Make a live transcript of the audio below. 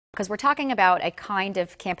because we're talking about a kind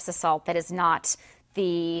of campus assault that is not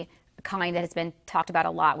the kind that has been talked about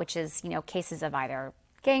a lot, which is, cases of either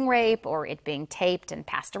gang rape or it being taped and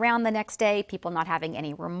passed around the next day, people not having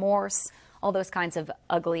any remorse, all those kinds of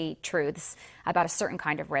ugly truths about a certain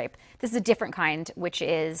kind of rape. This is a different kind, which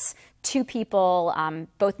is two people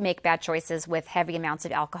both make bad choices with heavy amounts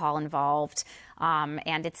of alcohol involved,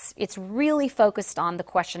 and it's really focused on the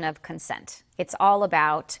question of consent. It's all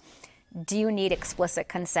about, do you need explicit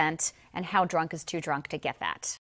consent, and how drunk is too drunk to get that?